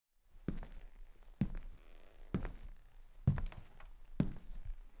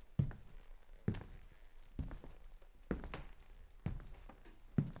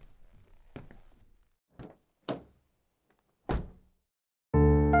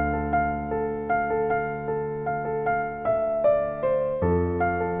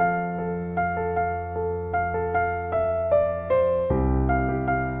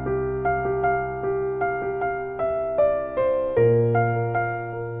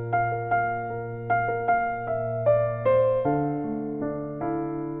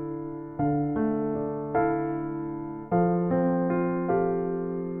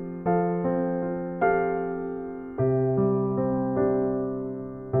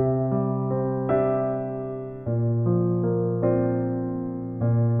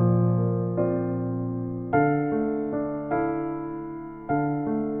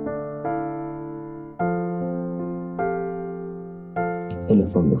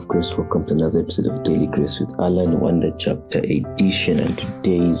Hello, family of grace. Welcome to another episode of Daily Grace with Alan, Wonder Chapter Edition. And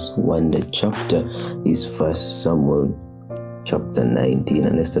today's Wonder Chapter is 1 Samuel chapter 19.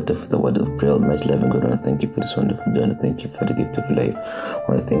 And let's start off with the word of prayer. Almighty loving God, I want to thank you for this wonderful day. I want to thank you for the gift of life. I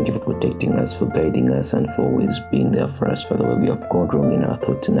want to thank you for protecting us, for guiding us, and for always being there for us. Father, where we have gone wrong in our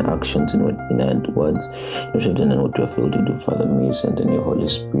thoughts, in our actions, in our words, what we have done and what we have failed to do, Father, may you send in your Holy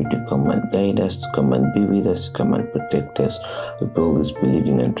Spirit to come and guide us, to come and be with us, to come and protect us. We pray all this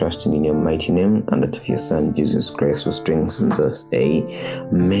believing and trusting in your mighty name, and that of your Son, Jesus Christ, who strengthens us.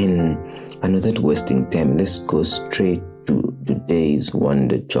 Amen. And without wasting time, let's go straight to today's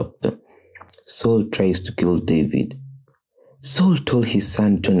wonder chapter. Saul tries to kill David. Saul told his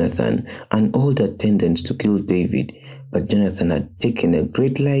son Jonathan and all the attendants to kill David, but Jonathan had taken a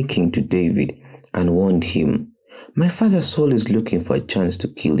great liking to David and warned him, "My father Saul is looking for a chance to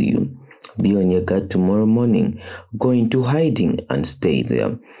kill you. Be on your guard tomorrow morning. Go into hiding and stay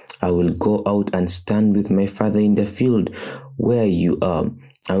there. I will go out and stand with my father in the field where you are.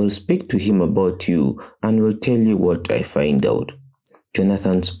 I will speak to him about you and will tell you what I find out."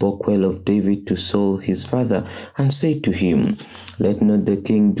 Jonathan spoke well of David to Saul his father and said to him, "Let not the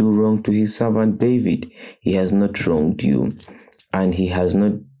king do wrong to his servant David. He has not wronged you, and what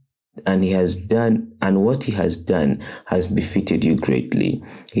he has done has befitted you greatly.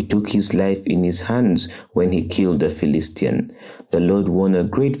 He took his life in his hands when he killed the Philistine. The Lord won a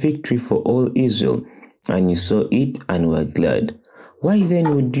great victory for all Israel, and you saw it and were glad. Why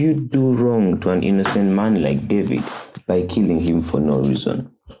then would you do wrong to an innocent man like David by killing him for no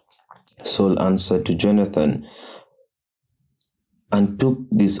reason?" Saul answered to Jonathan and took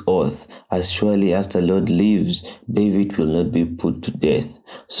this oath, "As surely as the Lord lives, David will not be put to death."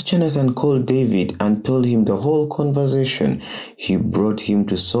 So Jonathan called David and told him the whole conversation. He brought him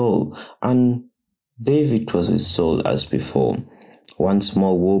to Saul, and David was with Saul as before. Once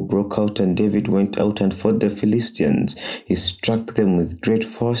more war broke out, and David went out and fought the Philistines. He struck them with great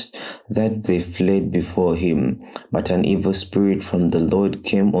force that they fled before him. But an evil spirit from the Lord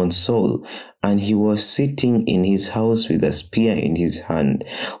came on Saul, and he was sitting in his house with a spear in his hand,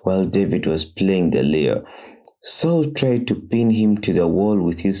 while David was playing the lyre. Saul tried to pin him to the wall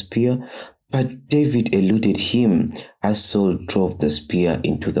with his spear, but David eluded him as Saul drove the spear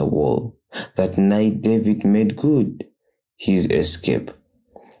into the wall. That night David made good his escape.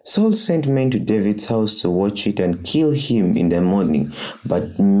 Saul sent men to David's house to watch it and kill him in the morning,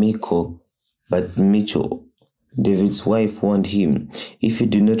 but Michal, David's wife, warned him, "If you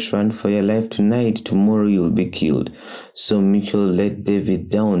do not run for your life tonight, tomorrow you will be killed." So Michal let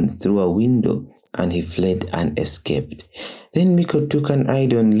David down through a window, and he fled and escaped. Then Michal took an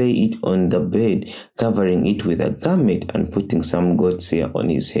idol and lay it on the bed, covering it with a garment and putting some goat's hair on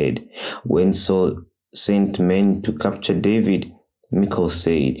his head. When Saul sent men to capture David, Michal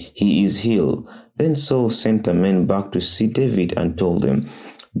said, "He is healed." Then Saul sent a man back to see David and told them,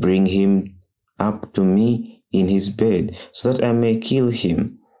 "Bring him up to me in his bed, so that I may kill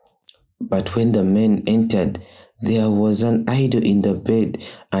him." But when the men entered, there was an idol in the bed,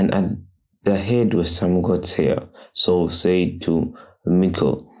 and at the head was some goat's hair. Saul said to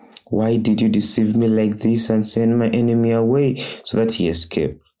Michal, "Why did you deceive me like this and send my enemy away so that he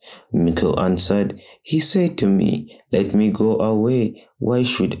escaped?" Michal answered, "He said to me, 'Let me go away. Why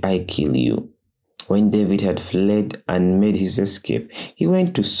should I kill you?'" When David had fled and made his escape, he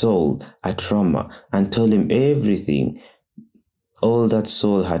went to Saul at Ramah and told him everything, all that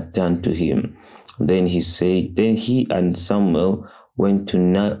Saul had done to him. Then he and Samuel went to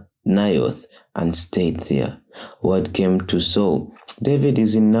Naioth and stayed there. Word came to Saul, "David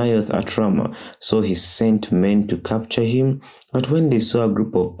is in Naioth at Ramah." So he sent men to capture him. But when they saw a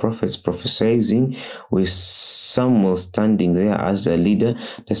group of prophets prophesying, with Samuel standing there as the leader,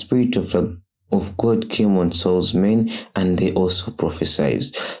 the Spirit of God came on Saul's men, and they also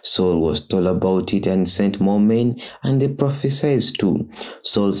prophesied. Saul was told about it and sent more men, and they prophesied too.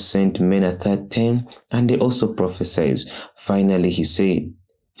 Saul sent men a third time, and they also prophesied. Finally he said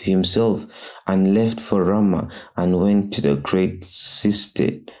to himself, and left for Ramah, and went to the great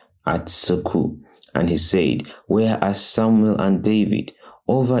city at Succoth. And he said, "Where are Samuel and David?"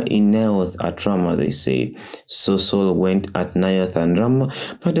 "Over in Naioth at Ramah," they said. So Saul went at Naioth and Ramah,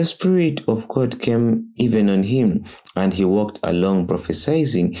 but the Spirit of God came even on him, and he walked along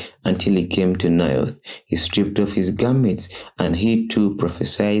prophesying until he came to Naioth. He stripped off his garments, and he too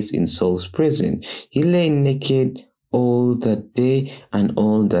prophesied in Saul's presence. He lay naked all the day and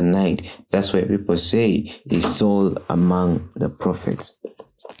all the night. That's why people say he's Saul among the prophets.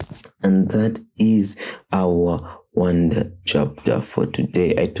 And that is our wonder chapter for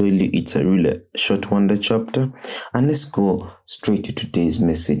today. I told you it's a really short wonder chapter, and let's go straight to today's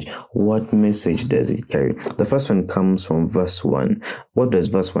message. What message does it carry? The first one comes from verse 1. What does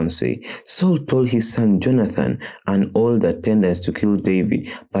verse 1 say? Saul told his son Jonathan and all the attendants to kill David,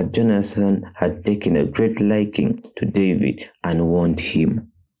 but Jonathan had taken a great liking to David and warned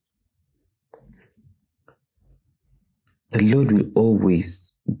him. The Lord will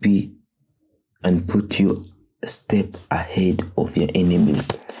always be and put you a step ahead of your enemies.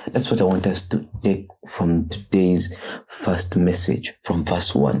 That's what I want us to take from today's first message from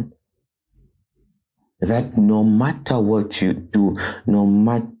verse 1. That no matter what you do, no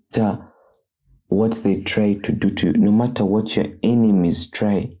matter what they try to do to you, no matter what your enemies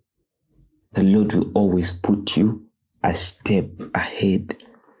try, the Lord will always put you a step ahead.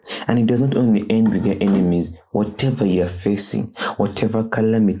 And it does not only end with your enemies. Whatever you are facing, whatever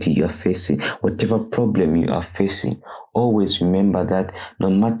calamity you are facing, whatever problem you are facing, always remember that no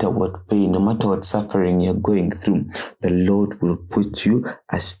matter what pain, no matter what suffering you're going through, the Lord will put you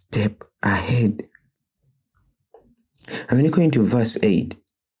a step ahead. And when you go into verse 8,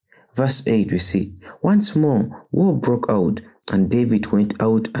 we see, once more, war broke out, and David went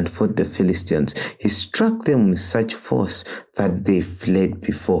out and fought the Philistines. He struck them with such force that they fled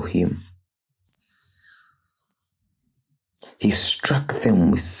before him. He struck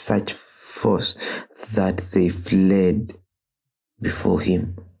them with such force that they fled before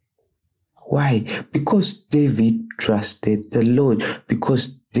him. Why? Because David trusted the Lord.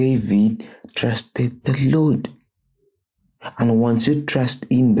 Because David trusted the Lord. And once you trust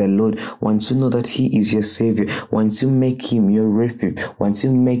in the Lord, once you know that He is your Savior, once you make Him your refuge, once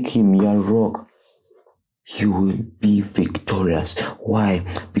you make Him your rock, you will be victorious. Why?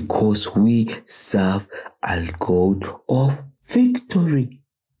 Because we serve a God of victory.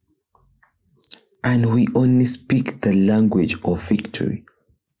 And we only speak the language of victory.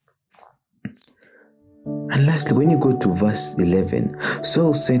 And lastly, when you go to verse 11,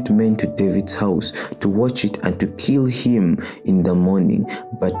 Saul sent men to David's house to watch it and to kill him in the morning.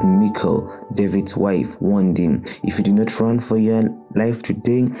 But Michal, David's wife, warned him, if you do not run for your life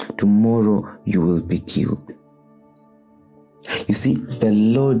today, tomorrow you will be killed. You see, the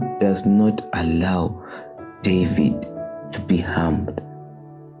Lord does not allow David to be harmed.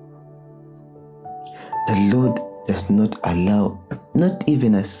 The Lord does not allow not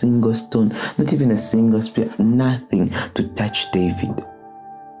even a single stone, not even a single spear, nothing to touch David.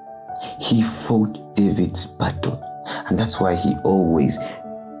 He fought David's battle, and that's why he always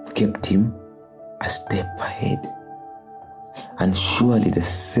kept him a step ahead. And surely the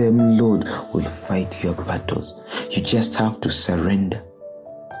same Lord will fight your battles. You just have to surrender.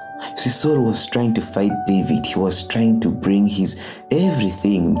 See, Saul was trying to fight David. He was trying to bring his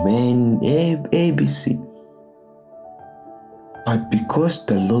everything, man, ABC. But because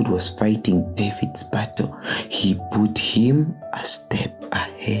the Lord was fighting David's battle, He put him a step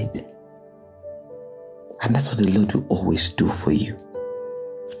ahead. And that's what the Lord will always do for you.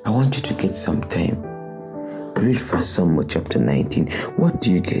 I want you to get some time. Read 1 Samuel chapter 19. What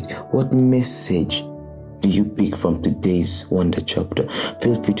do you get? What message do you pick from today's wonder chapter?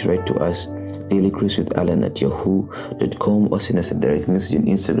 Feel free to write to us, dailygracewithalan@yahoo.com, or send us a direct message on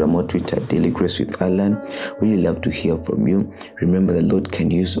Instagram or Twitter, dailygracewithalan. Really love to hear from you. Remember, the Lord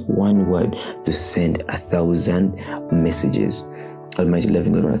can use one word to send 1,000 messages. Almighty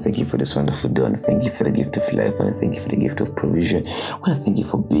loving God, I want to thank you for this wonderful day. I want to thank you for the gift of life. I want to thank you for the gift of provision. I want to thank you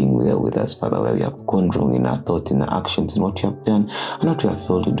for being there with us, Father, where we have gone wrong in our thoughts, in our actions, in what you have done, and what we have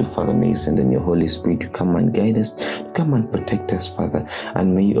failed to do, Father. May you send in your Holy Spirit to come and guide us, to come and protect us, Father.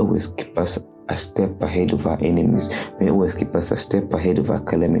 And may you always keep us a step ahead of our enemies. May you always keep us a step ahead of our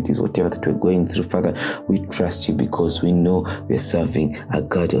calamities, whatever that we're going through, Father. We trust you because we know we're serving a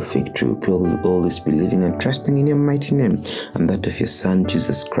God of victory. We will always be living and trusting in your mighty name and that of your Son,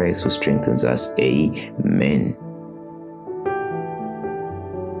 Jesus Christ, who strengthens us. Amen.